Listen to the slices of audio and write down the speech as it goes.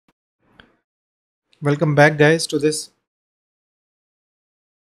Welcome back, guys, to this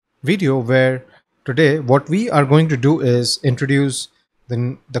video where today what we are going to do is introduce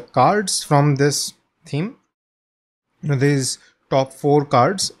the cards from this theme, these top 4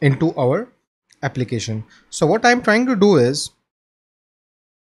 cards into our application. So what I'm trying to do is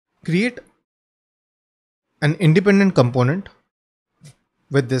create an independent component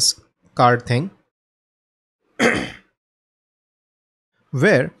with this card thing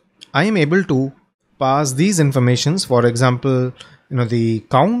where I am able to pass these informations, for example, the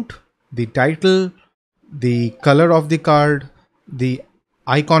count, the title, the color of the card, the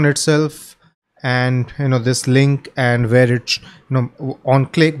icon itself, and this link and where it on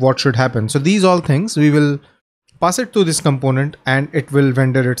click what should happen. So these all things we will pass it to this component and it will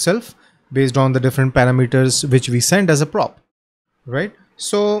render itself based on the different parameters which we send as a prop, right?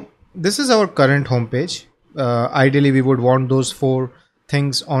 So this is our current home page. Ideally we would want those 4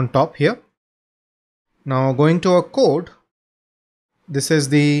 things on top here. Now going to our code, this is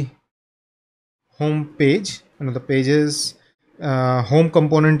the home page. The pages home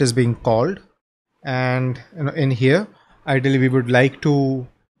component is being called, and in here ideally we would like to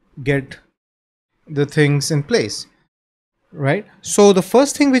get the things in place, right? So the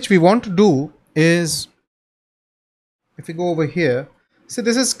first thing which we want to do is, if we go over here, so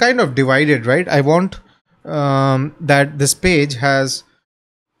this is kind of divided, right? I want that this page has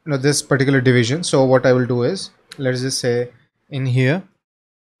this particular division. So what I will do is, let's just say in here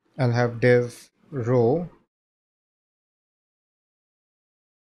I'll have div row,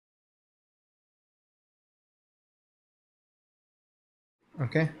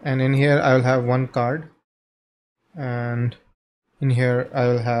 okay, and in here I will have one card, and in here I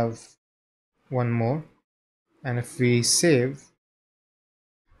will have one more. And if we save,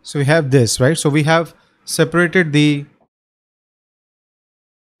 so we have this, right? So we have separated the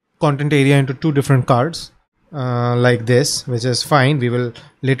content area into 2 different cards, like this, which is fine. We will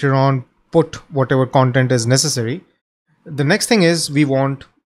later on put whatever content is necessary. The next thing is we want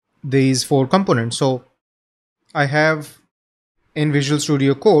these 4 components. So I have in Visual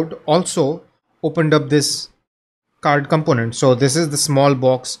Studio Code also opened up this card component. So this is the small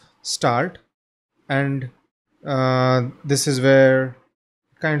box start, and this is where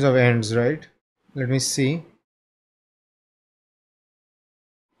it kind of ends, right? Let me see.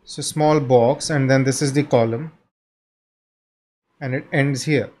 So small box, and then this is the column, and it ends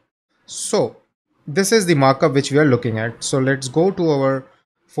here. So this is the markup which we are looking at. So let's go to our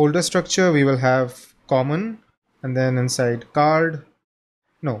folder structure. We will have common, and then inside card,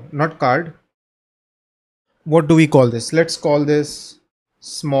 no, not card. What do we call this? Let's call this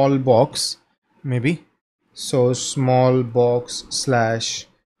small box, maybe. So small box slash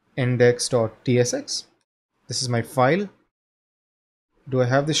index.tsx. This is my file. Do I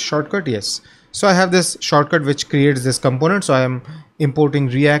have this shortcut? Yes. So I have this shortcut which creates this component. So I am importing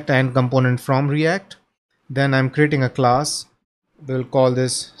React and component from React. Then I'm creating a class. We'll call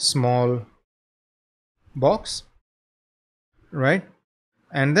this small box, right?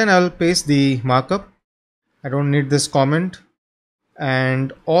 And then I'll paste the markup. I don't need this comment,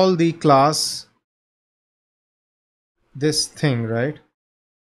 and all the class, this thing, right?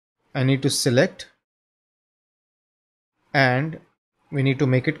 I need to select, and we need to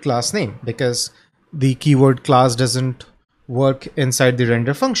make it class name because the keyword class doesn't work inside the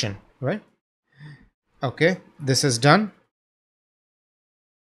render function, right? Okay, this is done.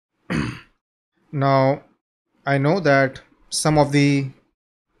 Now I know that some of the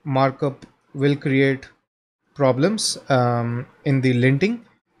markup will create problems in the linting.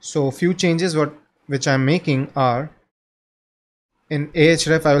 So few changes which I'm making are, in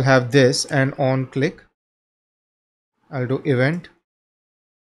ahref I will have this, and on click I'll do event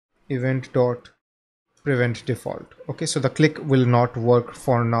dot prevent default. Okay, so the click will not work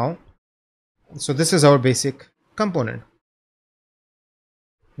for now. So this is our basic component.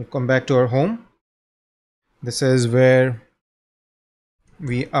 We come back to our home. This is where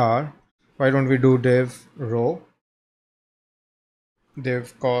we are. Why don't we do div row,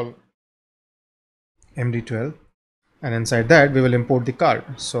 div call md12, and inside that we will import the card.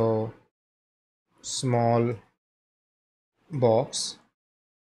 So small box,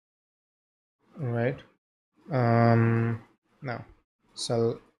 right? Now so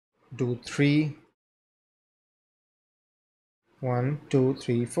I'll do 3 1 2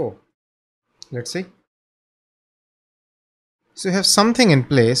 3 4. Let's see. So you have something in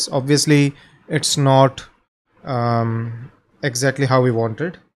place. Obviously it's not exactly how we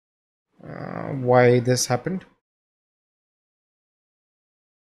wanted. Why this happened?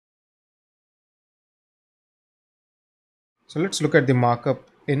 So let's look at the markup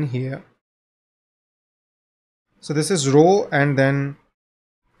in here. So this is row and then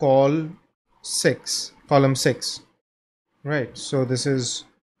column 6, right? So this is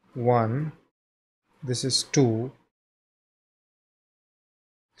 1, this is 2,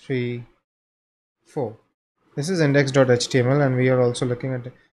 3, 4. This is index.html and we are also looking at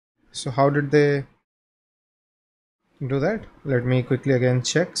it. So how did they do that? Let me quickly again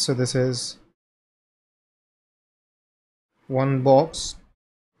check. So this is one box,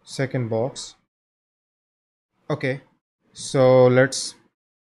 second box. Okay, so let's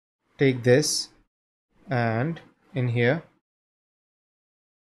take this and in here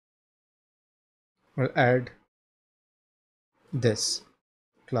we'll add this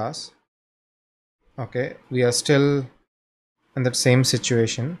class. Okay, we are still in that same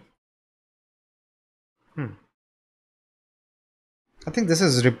situation. I think this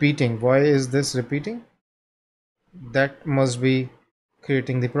is repeating. Why is this repeating? That must be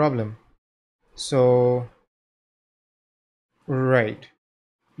creating the problem. So right,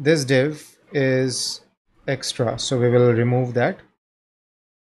 this div is extra, so we will remove that.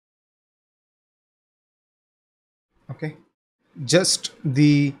 Okay, just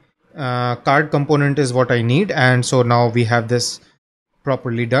the card component is what I need, and so now we have this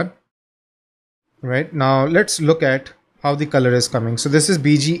properly done. Right, now let's look at how the color is coming. So this is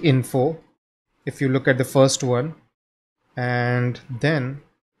bg info if you look at the first one, and then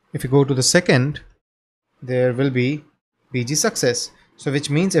if you go to the second, there will be bg success. So which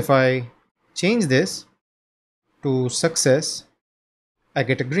means if I change this to success, I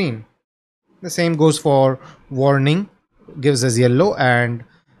get a green. The same goes for warning, gives us yellow, and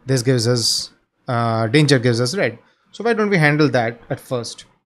this gives us danger, gives us red. So why don't we handle that at first?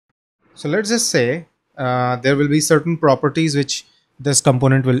 So let's just say there will be certain properties which this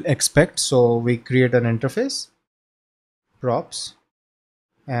component will expect. So we create an interface, props,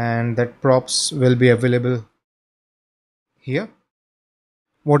 and that props will be available here.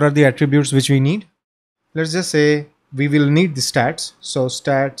 What are the attributes which we need? Let's just say we will need the stats. So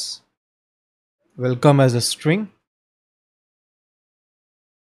stats will come as a string.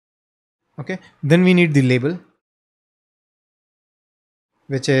 Okay, then we need the label,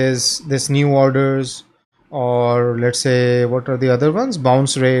 which is this new orders, or let's say what are the other ones,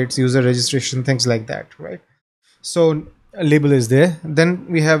 bounce rates, user registration, things like that, right? So a label is there. Then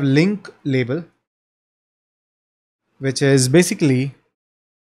we have link label, which is basically,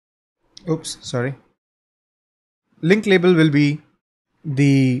 oops, sorry, link label will be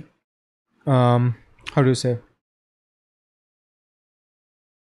the how do you say,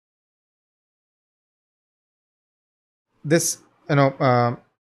 this, you know,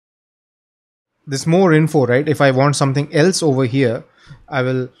 this more info, right? If I want something else over here, I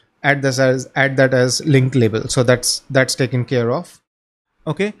will add that as link label. So that's taken care of.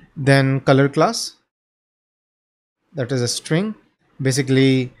 Okay, then color class, that is a string,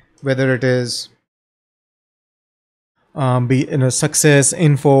 basically whether it is be in a success,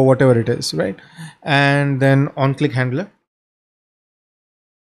 info, whatever it is, right? And then on click handler,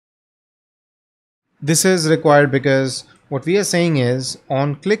 this is required because what we are saying is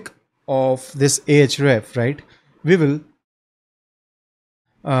on click of this ahref, right, we will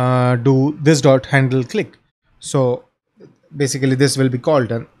do this dot handle click. So basically this will be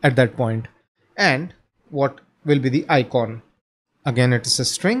called at that point. And what will be the icon? Again, it is a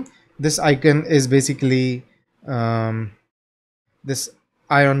string. This icon is basically this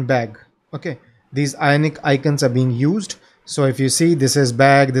ion bag. Okay, these ionic icons are being used. So if you see, this is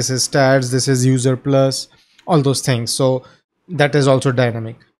bag, this is stats, this is user plus, all those things. So that is also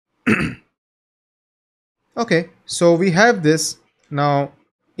dynamic. Okay, so we have this. Now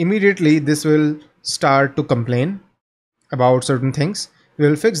immediately this will start to complain about certain things. We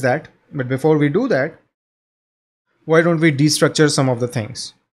will fix that, but before we do that, why don't we destructure some of the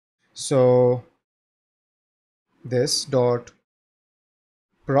things? So this dot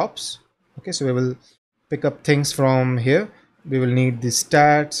props. Okay, so we will pick up things from here. We will need the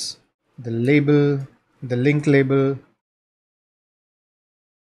stats, the label, the link label.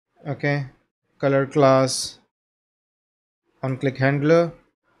 Okay, color class, on click handler.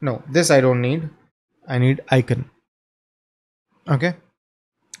 No, this I don't need. I need icon. Okay,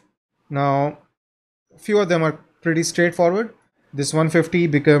 now few of them are pretty straightforward. This 150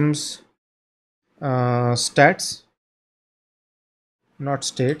 becomes stats, not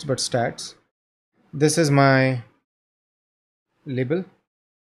states but stats. This is my label.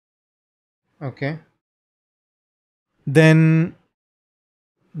 Okay, then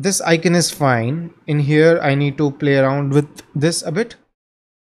this icon is fine. In here I need to play around with this a bit.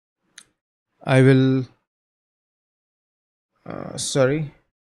 I will sorry,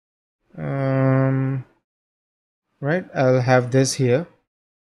 right? I'll have this here,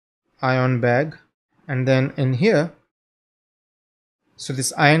 ion bag, and then in here, so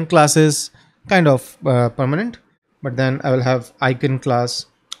this ion class is kind of permanent, but then I will have icon class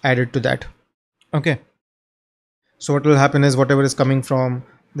added to that. Okay, so what will happen is whatever is coming from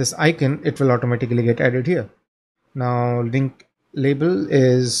this icon, it will automatically get added here. Now link label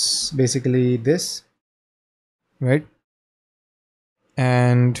is basically this, right?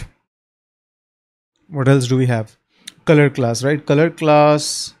 And what else do we have? Color class, right? Color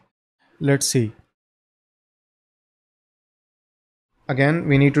class, let's see. Again,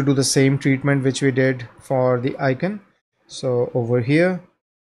 we need to do the same treatment which we did for the icon. So over here,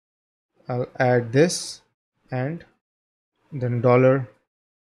 I'll add this and then dollar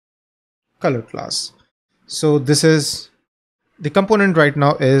color class. So this is the component right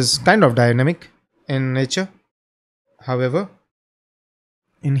now is kind of dynamic in nature. However,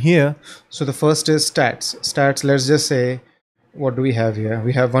 in here, so the first is stats, let's just say, what do we have here?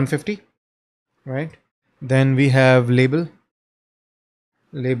 We have 150, right? Then we have label,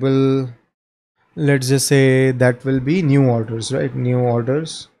 let's just say that will be new orders, right? New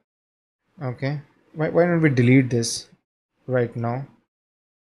orders. Okay, why don't we delete this right now?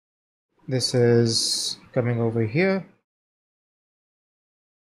 This is coming over here.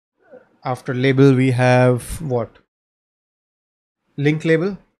 After label we have what? Link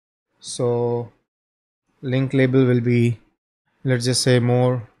label. So link label will be, let's just say,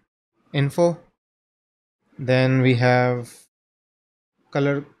 more info. Then we have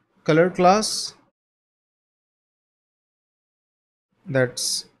color class,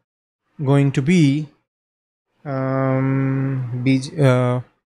 that's going to be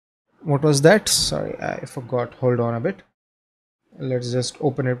what was that? Sorry, I forgot. Hold on a bit. Let's just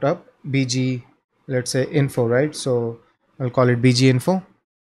open it up. BG, let's say info, right? So I'll call it BG info.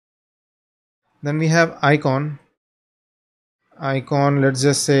 Then we have icon, let's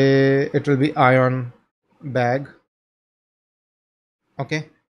just say it will be ion bag. Okay,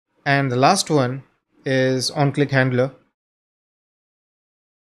 and the last one is on click handler,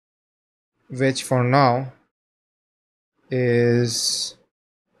 which for now is,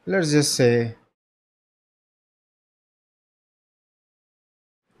 let's just say,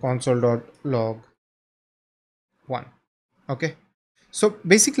 console.log 1. Okay, so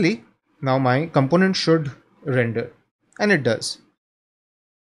basically now my component should render, and it does,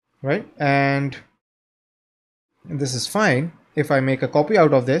 right? And this is fine. If I make a copy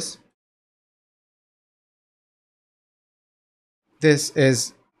out of this, this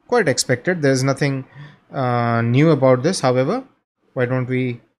is quite expected. There's nothing new about this. However, why don't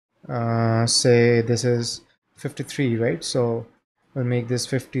we say this is 53, right? So we'll make this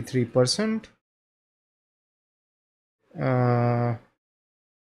 53%.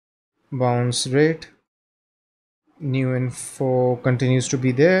 Bounce rate, new info continues to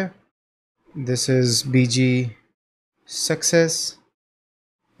be there. This is BG success.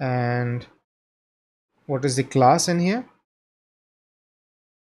 And what is the class in here?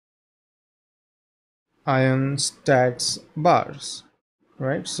 Ion stats bars,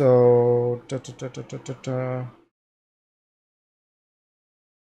 right? So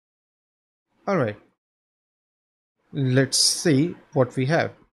all right, let's see what we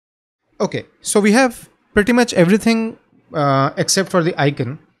have. Okay, so we have pretty much everything except for the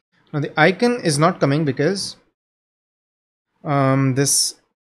icon. Now the icon is not coming because this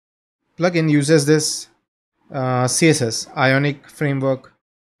plugin uses this CSS Ionic framework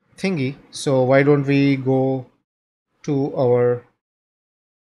thingy. So why don't we go to our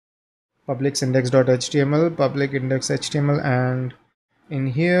public index.html, public index.html, and in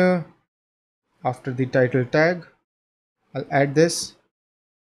here after the title tag I'll add this.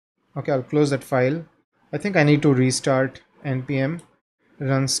 Okay, I'll close that file. I think I need to restart npm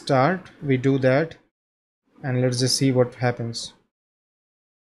run start. We do that and let's just see what happens.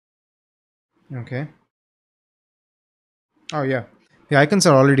 Okay, oh yeah, the icons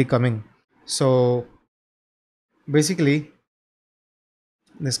are already coming. So basically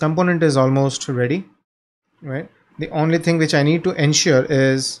this component is almost ready, right? The only thing which I need to ensure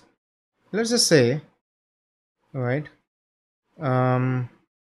is, let's just say, right,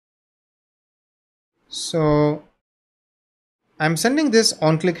 so I'm sending this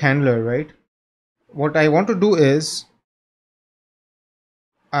on click handler, right? What I want to do is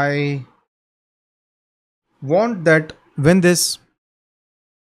I want that when this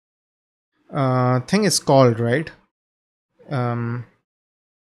thing is called, right, when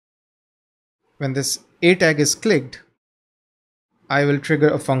this a tag is clicked, I will trigger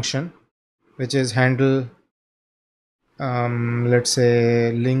a function which is handle let's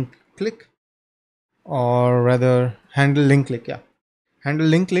say link click, or rather handle link click. Yeah, handle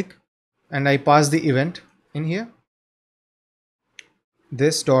link click, and I pass the event in here.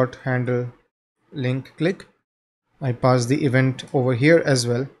 This dot handle link click. I pass the event over here as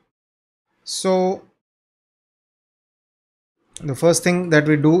well. So the first thing that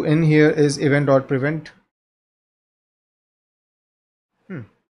we do in here is event.prevent.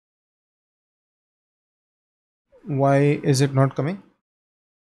 Why is it not coming?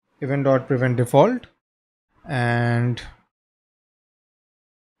 Event.prevent default. And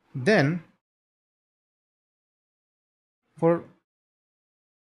then for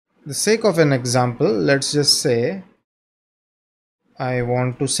the sake of an example, let's just say I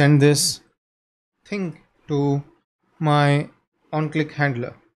want to send this thing to my on-click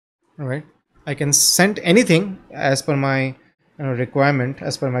handler, right? I can send anything as per my requirement,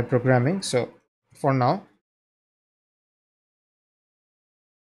 as per my programming. So for now,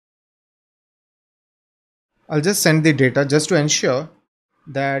 I'll just send the data just to ensure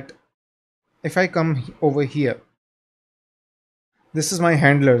that if I come over here, this is my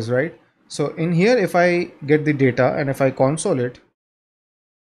handlers, right? So in here, if I get the data and if I console it,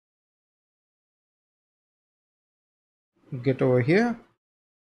 get over here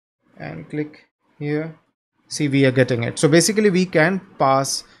and click here, see, we are getting it. So basically we can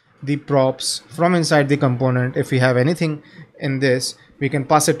pass the props from inside the component. If we have anything in this, we can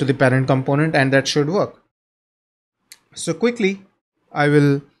pass it to the parent component, and that should work. So quickly I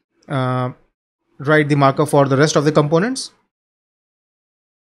will write the markup for the rest of the components.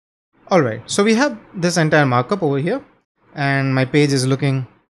 Alright, so we have this entire markup over here, and my page is looking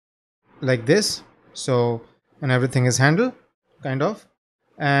like this. So, and everything is handled kind of.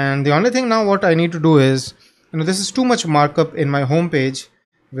 And the only thing now what I need to do is, this is too much markup in my home page,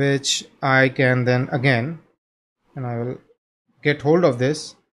 which I can then again, and I will get hold of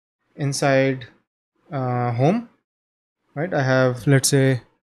this inside home, right? I have, let's say,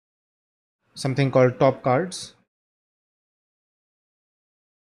 something called top cards.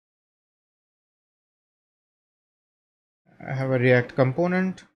 I have a React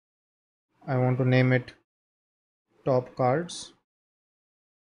component. I want to name it top cards.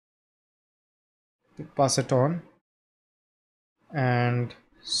 Pass it on, and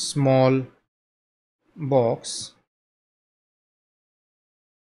small box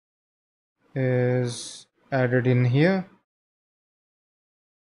is added in here.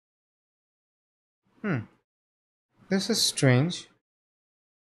 This is strange.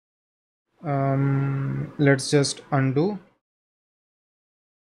 Let's just undo.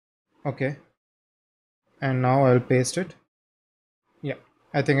 Okay, and now I'll paste it. Yeah,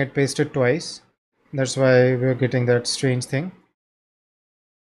 I think it pasted twice. That's why we're getting that strange thing.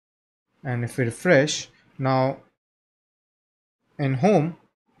 And if we refresh, now in home,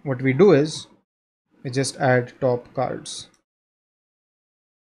 what we do is we just add top cards.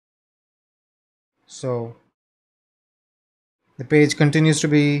 So the page continues to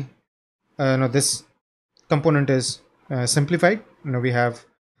be this component is simplified. We have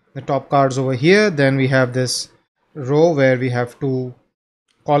the top cards over here, then we have this row where we have two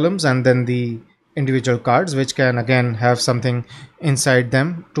columns, and then the individual cards, which can again have something inside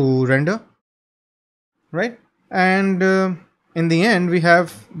them to render, right? And in the end, we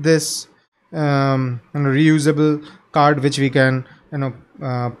have this reusable card which we can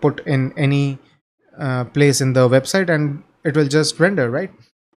put in any place in the website, and it will just render, right?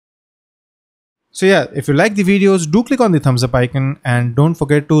 So yeah, if you like the videos, do click on the thumbs up icon, and don't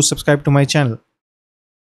forget to subscribe to my channel.